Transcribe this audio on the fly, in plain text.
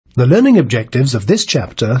The learning objectives of this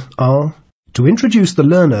chapter are to introduce the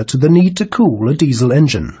learner to the need to cool a diesel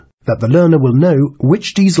engine, that the learner will know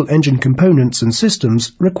which diesel engine components and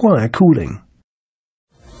systems require cooling.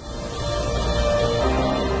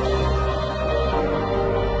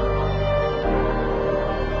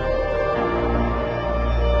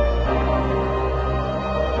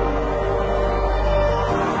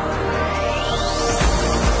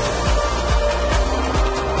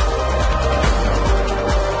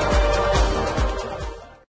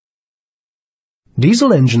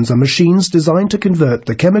 Diesel engines are machines designed to convert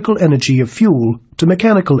the chemical energy of fuel to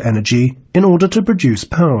mechanical energy in order to produce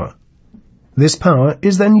power. This power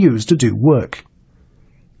is then used to do work.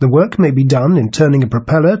 The work may be done in turning a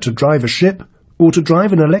propeller to drive a ship or to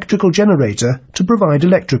drive an electrical generator to provide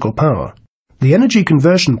electrical power. The energy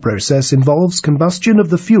conversion process involves combustion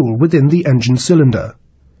of the fuel within the engine cylinder.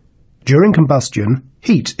 During combustion,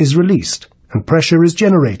 heat is released and pressure is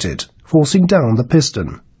generated, forcing down the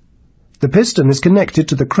piston. The piston is connected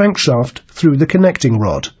to the crankshaft through the connecting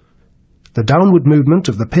rod. The downward movement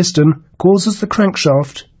of the piston causes the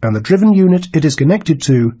crankshaft and the driven unit it is connected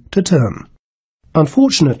to turn.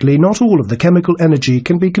 Unfortunately, not all of the chemical energy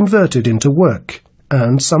can be converted into work,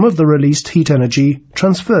 and some of the released heat energy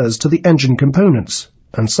transfers to the engine components,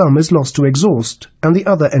 and some is lost to exhaust and the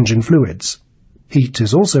other engine fluids. Heat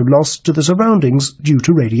is also lost to the surroundings due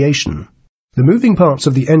to radiation. The moving parts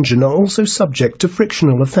of the engine are also subject to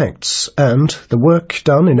frictional effects, and the work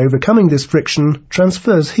done in overcoming this friction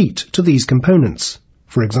transfers heat to these components,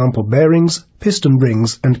 for example bearings, piston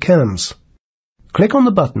rings and cams. Click on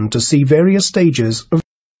the button to see various stages of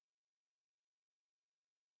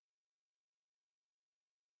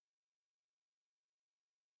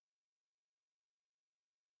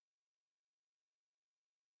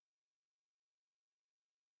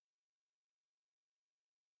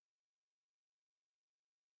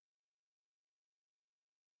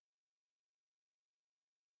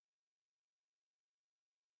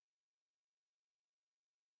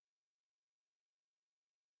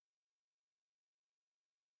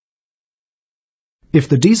If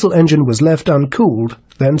the diesel engine was left uncooled,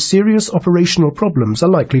 then serious operational problems are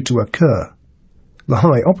likely to occur. The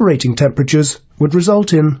high operating temperatures would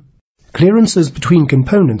result in clearances between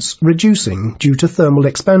components reducing due to thermal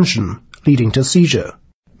expansion, leading to seizure,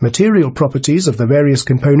 material properties of the various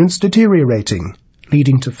components deteriorating,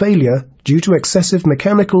 leading to failure due to excessive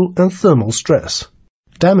mechanical and thermal stress,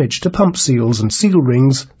 damage to pump seals and seal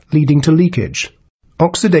rings, leading to leakage,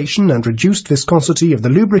 oxidation and reduced viscosity of the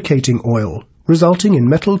lubricating oil, resulting in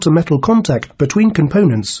metal-to-metal contact between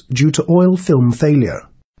components due to oil film failure.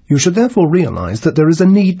 You should therefore realize that there is a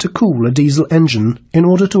need to cool a diesel engine in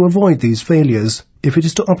order to avoid these failures if it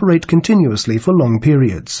is to operate continuously for long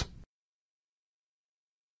periods.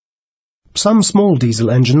 Some small diesel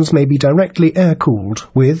engines may be directly air-cooled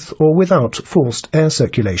with or without forced air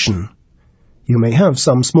circulation. You may have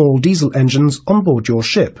some small diesel engines on board your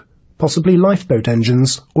ship, possibly lifeboat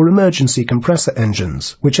engines or emergency compressor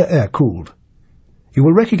engines, which are air-cooled. You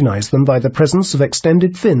will recognize them by the presence of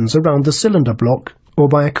extended fins around the cylinder block or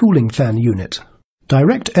by a cooling fan unit.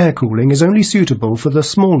 Direct air cooling is only suitable for the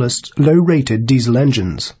smallest, low-rated diesel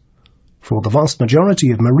engines. For the vast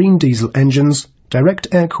majority of marine diesel engines, direct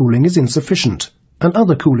air cooling is insufficient, and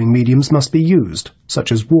other cooling mediums must be used,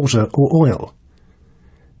 such as water or oil.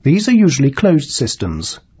 These are usually closed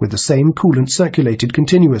systems, with the same coolant circulated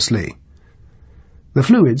continuously. The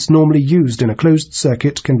fluids normally used in a closed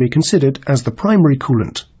circuit can be considered as the primary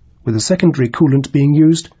coolant, with a secondary coolant being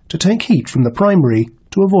used to take heat from the primary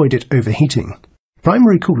to avoid it overheating.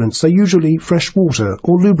 Primary coolants are usually fresh water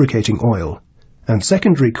or lubricating oil, and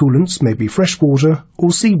secondary coolants may be fresh water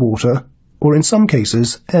or seawater, or in some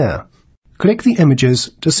cases, air. Click the images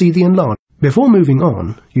to see the enlargement. Before moving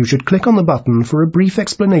on, you should click on the button for a brief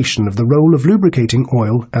explanation of the role of lubricating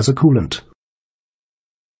oil as a coolant.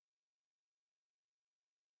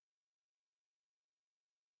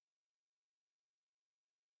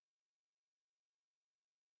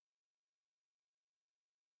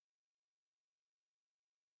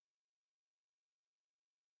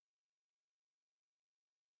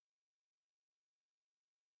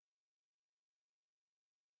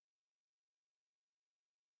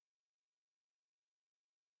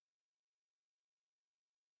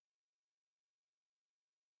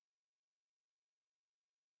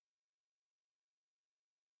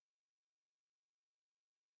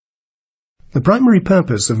 The primary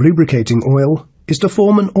purpose of lubricating oil is to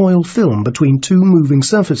form an oil film between two moving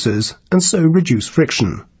surfaces and so reduce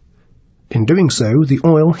friction. In doing so, the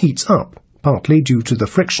oil heats up, partly due to the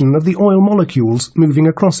friction of the oil molecules moving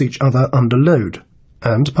across each other under load,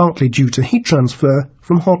 and partly due to heat transfer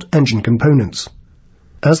from hot engine components.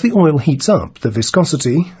 As the oil heats up, the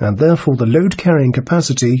viscosity, and therefore the load-carrying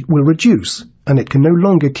capacity, will reduce, and it can no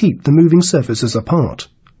longer keep the moving surfaces apart.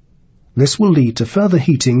 This will lead to further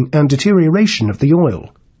heating and deterioration of the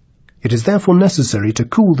oil. It is therefore necessary to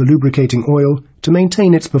cool the lubricating oil to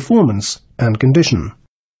maintain its performance and condition.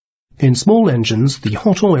 In small engines, the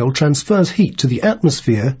hot oil transfers heat to the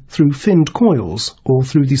atmosphere through finned coils or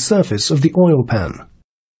through the surface of the oil pan.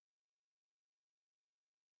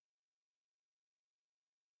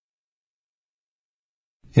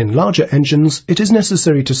 In larger engines, it is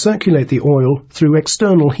necessary to circulate the oil through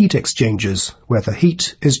external heat exchangers, where the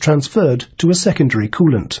heat is transferred to a secondary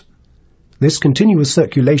coolant. This continuous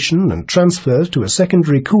circulation and transfer to a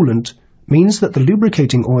secondary coolant means that the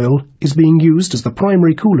lubricating oil is being used as the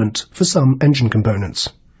primary coolant for some engine components.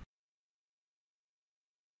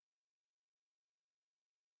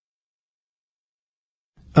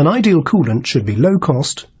 An ideal coolant should be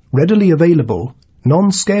low-cost, readily available,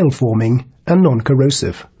 non-scale-forming, and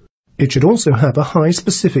non-corrosive. It should also have a high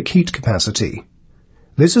specific heat capacity.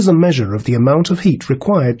 This is a measure of the amount of heat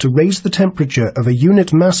required to raise the temperature of a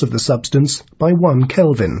unit mass of the substance by 1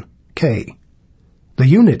 Kelvin, K. The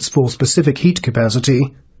units for specific heat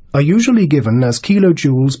capacity are usually given as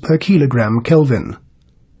kilojoules per kilogram Kelvin.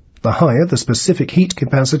 The higher the specific heat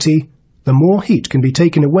capacity, the more heat can be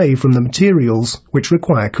taken away from the materials which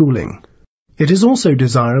require cooling. It is also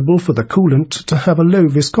desirable for the coolant to have a low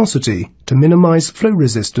viscosity to minimize flow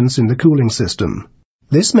resistance in the cooling system.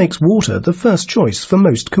 This makes water the first choice for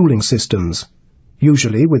most cooling systems,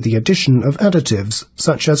 usually with the addition of additives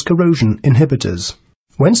such as corrosion inhibitors.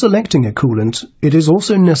 When selecting a coolant, it is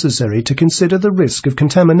also necessary to consider the risk of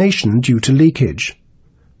contamination due to leakage.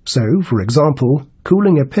 So, for example,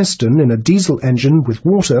 cooling a piston in a diesel engine with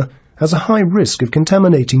water has a high risk of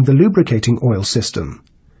contaminating the lubricating oil system.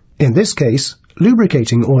 In this case,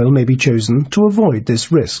 lubricating oil may be chosen to avoid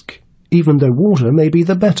this risk, even though water may be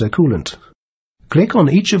the better coolant. Click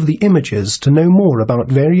on each of the images to know more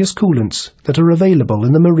about various coolants that are available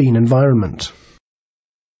in the marine environment.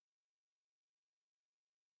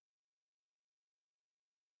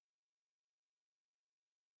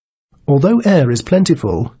 Although air is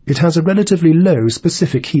plentiful, it has a relatively low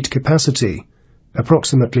specific heat capacity,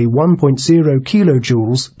 approximately 1.0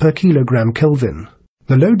 kilojoules per kilogram Kelvin.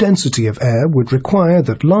 The low density of air would require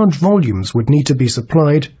that large volumes would need to be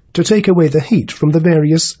supplied to take away the heat from the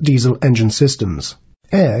various diesel engine systems.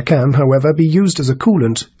 Air can, however, be used as a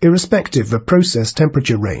coolant irrespective of process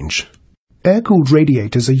temperature range. Air-cooled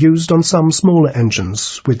radiators are used on some smaller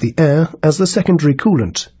engines, with the air as the secondary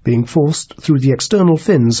coolant being forced through the external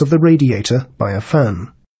fins of the radiator by a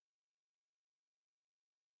fan.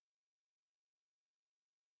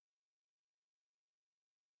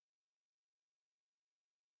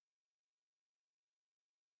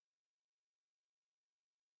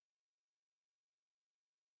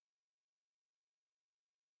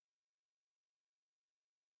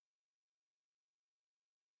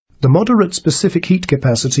 The moderate specific heat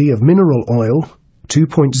capacity of mineral oil,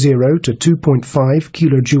 2.0 to 2.5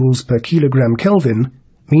 kilojoules per kilogram Kelvin,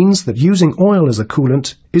 means that using oil as a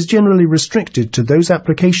coolant is generally restricted to those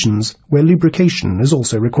applications where lubrication is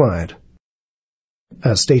also required.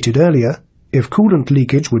 As stated earlier, if coolant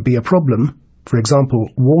leakage would be a problem, for example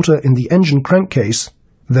water in the engine crankcase,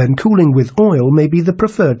 then cooling with oil may be the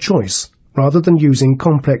preferred choice, rather than using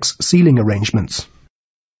complex sealing arrangements.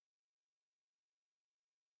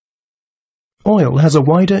 Oil has a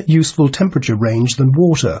wider useful temperature range than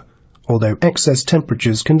water, although excess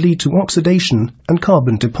temperatures can lead to oxidation and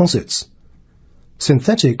carbon deposits.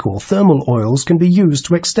 Synthetic or thermal oils can be used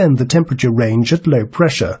to extend the temperature range at low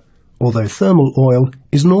pressure, although thermal oil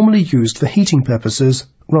is normally used for heating purposes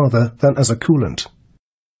rather than as a coolant.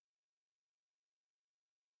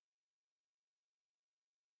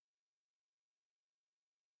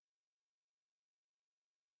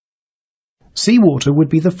 Seawater would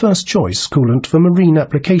be the first choice coolant for marine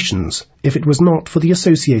applications if it was not for the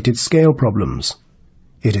associated scale problems.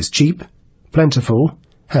 It is cheap, plentiful,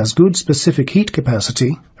 has good specific heat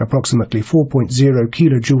capacity, approximately 4.0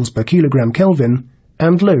 kilojoules per kilogram Kelvin,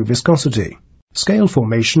 and low viscosity. Scale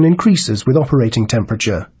formation increases with operating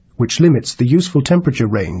temperature, which limits the useful temperature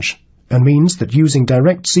range, and means that using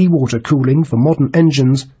direct seawater cooling for modern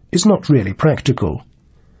engines is not really practical.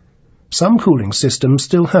 Some cooling systems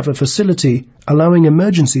still have a facility allowing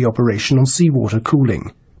emergency operation on seawater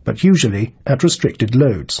cooling, but usually at restricted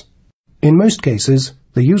loads. In most cases,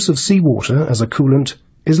 the use of seawater as a coolant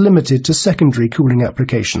is limited to secondary cooling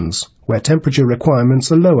applications, where temperature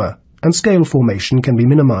requirements are lower and scale formation can be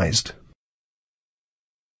minimized.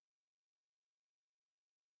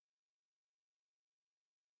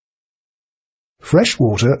 Fresh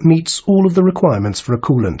water meets all of the requirements for a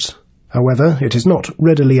coolant. However, it is not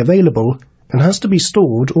readily available and has to be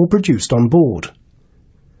stored or produced on board.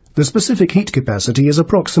 The specific heat capacity is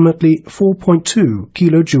approximately 4.2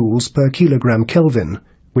 kilojoules per kilogram Kelvin,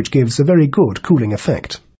 which gives a very good cooling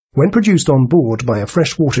effect. When produced on board by a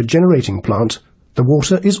freshwater generating plant, the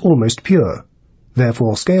water is almost pure.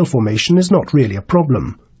 Therefore, scale formation is not really a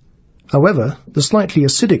problem. However, the slightly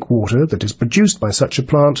acidic water that is produced by such a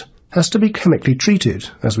plant has to be chemically treated,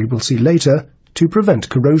 as we will see later, to prevent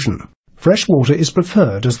corrosion. Fresh water is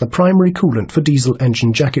preferred as the primary coolant for diesel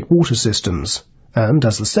engine jacket water systems, and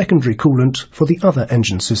as the secondary coolant for the other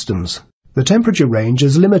engine systems. The temperature range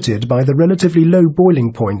is limited by the relatively low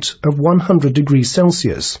boiling point of 100 degrees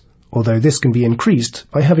Celsius, although this can be increased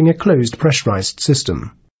by having a closed pressurized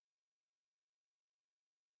system.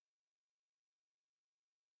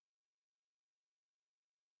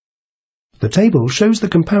 The table shows the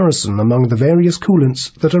comparison among the various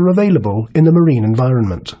coolants that are available in the marine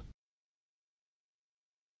environment.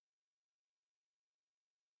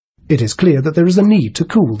 It is clear that there is a need to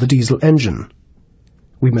cool the diesel engine.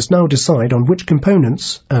 We must now decide on which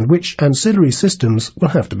components and which ancillary systems will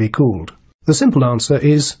have to be cooled. The simple answer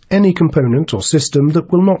is any component or system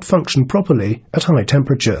that will not function properly at high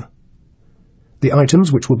temperature. The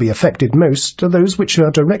items which will be affected most are those which are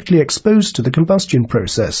directly exposed to the combustion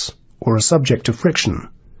process or are subject to friction.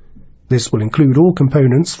 This will include all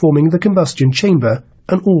components forming the combustion chamber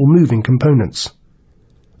and all moving components.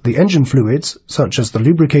 The engine fluids, such as the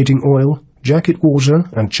lubricating oil, jacket water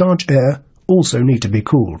and charge air, also need to be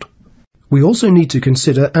cooled. We also need to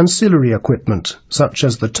consider ancillary equipment, such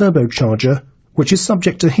as the turbocharger, which is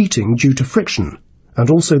subject to heating due to friction, and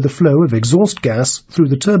also the flow of exhaust gas through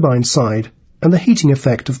the turbine side and the heating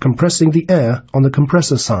effect of compressing the air on the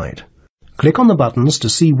compressor side. Click on the buttons to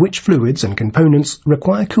see which fluids and components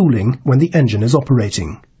require cooling when the engine is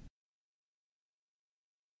operating.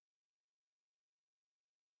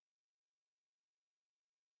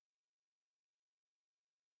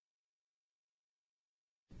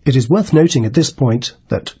 It is worth noting at this point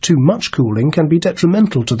that too much cooling can be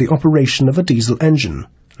detrimental to the operation of a diesel engine,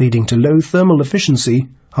 leading to low thermal efficiency,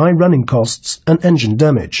 high running costs and engine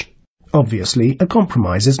damage. Obviously, a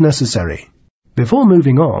compromise is necessary. Before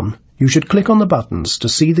moving on, you should click on the buttons to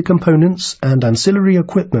see the components and ancillary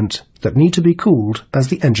equipment that need to be cooled as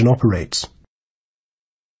the engine operates.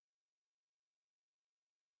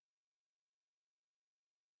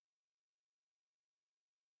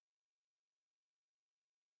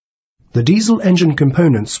 The diesel engine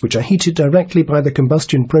components which are heated directly by the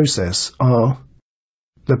combustion process are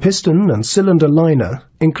the piston and cylinder liner,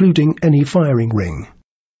 including any firing ring,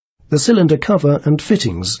 the cylinder cover and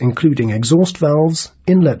fittings, including exhaust valves,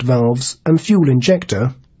 inlet valves and fuel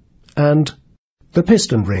injector, and the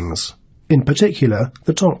piston rings, in particular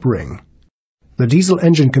the top ring. The diesel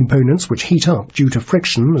engine components which heat up due to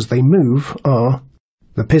friction as they move are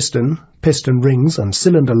the piston, piston rings and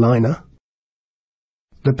cylinder liner,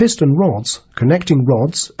 the piston rods, connecting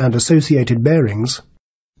rods and associated bearings,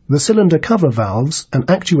 the cylinder cover valves and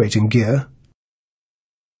actuating gear,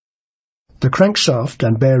 the crankshaft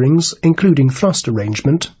and bearings including thrust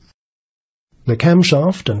arrangement, the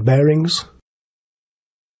camshaft and bearings,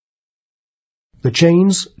 the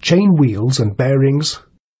chains, chain wheels and bearings,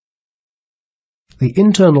 the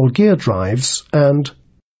internal gear drives and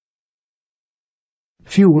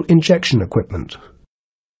fuel injection equipment.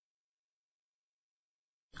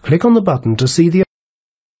 Click on the button to see the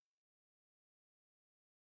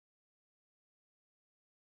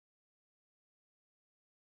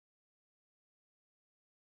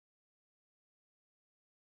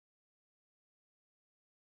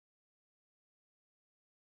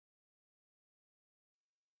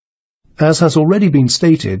As has already been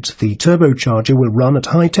stated, the turbocharger will run at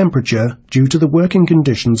high temperature due to the working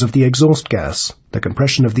conditions of the exhaust gas, the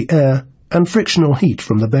compression of the air, and frictional heat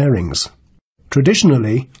from the bearings.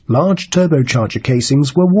 Traditionally, large turbocharger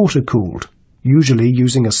casings were water-cooled, usually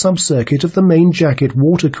using a sub-circuit of the main jacket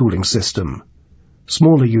water cooling system.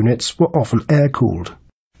 Smaller units were often air-cooled.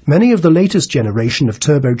 Many of the latest generation of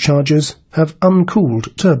turbochargers have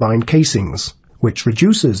uncooled turbine casings, which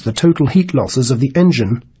reduces the total heat losses of the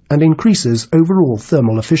engine and increases overall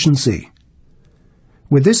thermal efficiency.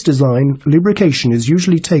 With this design, lubrication is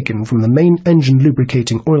usually taken from the main engine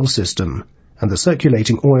lubricating oil system, and the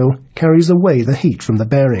circulating oil carries away the heat from the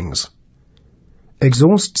bearings.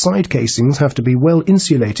 Exhaust side casings have to be well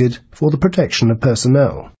insulated for the protection of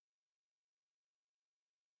personnel.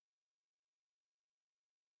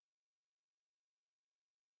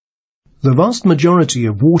 The vast majority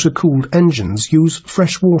of water-cooled engines use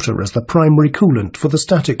fresh water as the primary coolant for the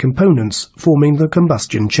static components forming the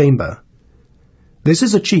combustion chamber. This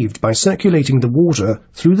is achieved by circulating the water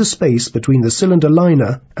through the space between the cylinder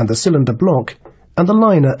liner and the cylinder block and the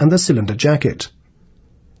liner and the cylinder jacket.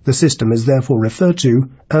 The system is therefore referred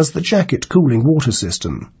to as the jacket cooling water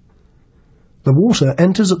system. The water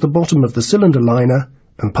enters at the bottom of the cylinder liner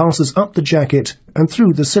and passes up the jacket and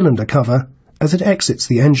through the cylinder cover as it exits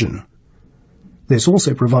the engine. This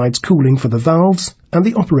also provides cooling for the valves and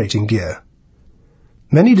the operating gear.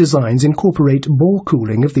 Many designs incorporate bore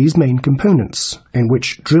cooling of these main components, in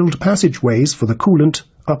which drilled passageways for the coolant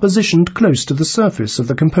are positioned close to the surface of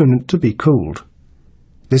the component to be cooled.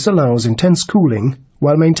 This allows intense cooling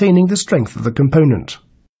while maintaining the strength of the component.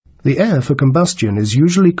 The air for combustion is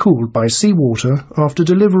usually cooled by seawater after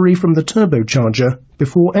delivery from the turbocharger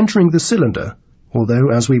before entering the cylinder, although,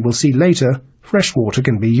 as we will see later, fresh water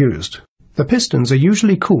can be used. The pistons are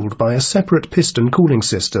usually cooled by a separate piston cooling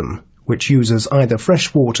system, which uses either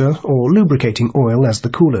fresh water or lubricating oil as the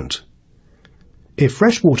coolant. If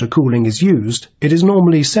freshwater cooling is used, it is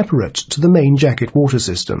normally separate to the main jacket water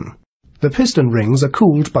system. The piston rings are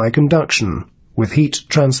cooled by conduction, with heat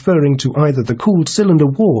transferring to either the cooled cylinder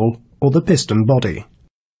wall or the piston body.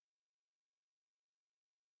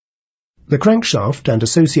 The crankshaft and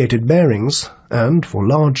associated bearings, and for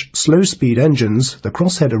large, slow-speed engines, the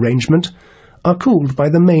crosshead arrangement, are cooled by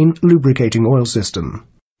the main lubricating oil system.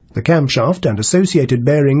 The camshaft and associated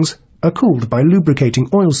bearings are cooled by lubricating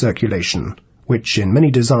oil circulation, which in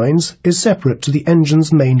many designs is separate to the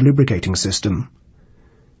engine's main lubricating system.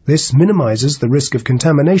 This minimizes the risk of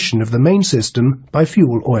contamination of the main system by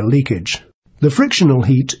fuel oil leakage. The frictional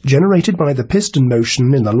heat generated by the piston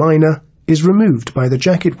motion in the liner is removed by the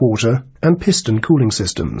jacket water and piston cooling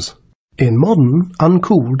systems. In modern,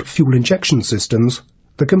 uncooled fuel injection systems,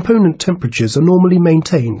 the component temperatures are normally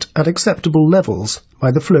maintained at acceptable levels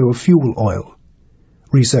by the flow of fuel oil.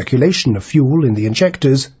 Recirculation of fuel in the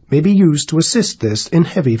injectors may be used to assist this in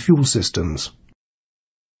heavy fuel systems.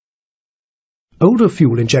 Older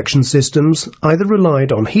fuel injection systems either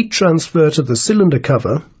relied on heat transfer to the cylinder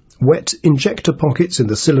cover, wet injector pockets in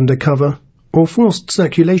the cylinder cover, or forced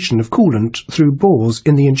circulation of coolant through bores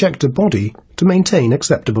in the injector body to maintain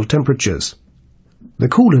acceptable temperatures. The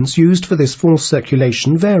coolants used for this forced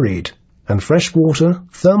circulation varied, and fresh water,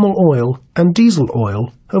 thermal oil, and diesel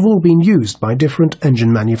oil have all been used by different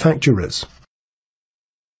engine manufacturers.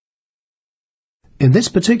 In this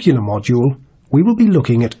particular module, we will be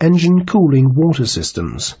looking at engine cooling water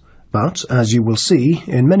systems, but, as you will see,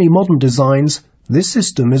 in many modern designs, this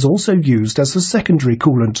system is also used as the secondary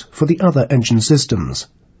coolant for the other engine systems.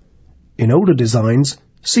 In older designs,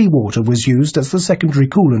 seawater was used as the secondary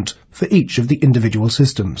coolant for each of the individual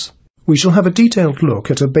systems. We shall have a detailed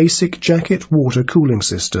look at a basic jacket water cooling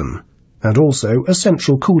system, and also a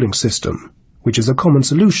central cooling system, which is a common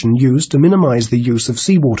solution used to minimize the use of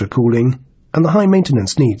seawater cooling and the high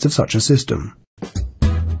maintenance needs of such a system.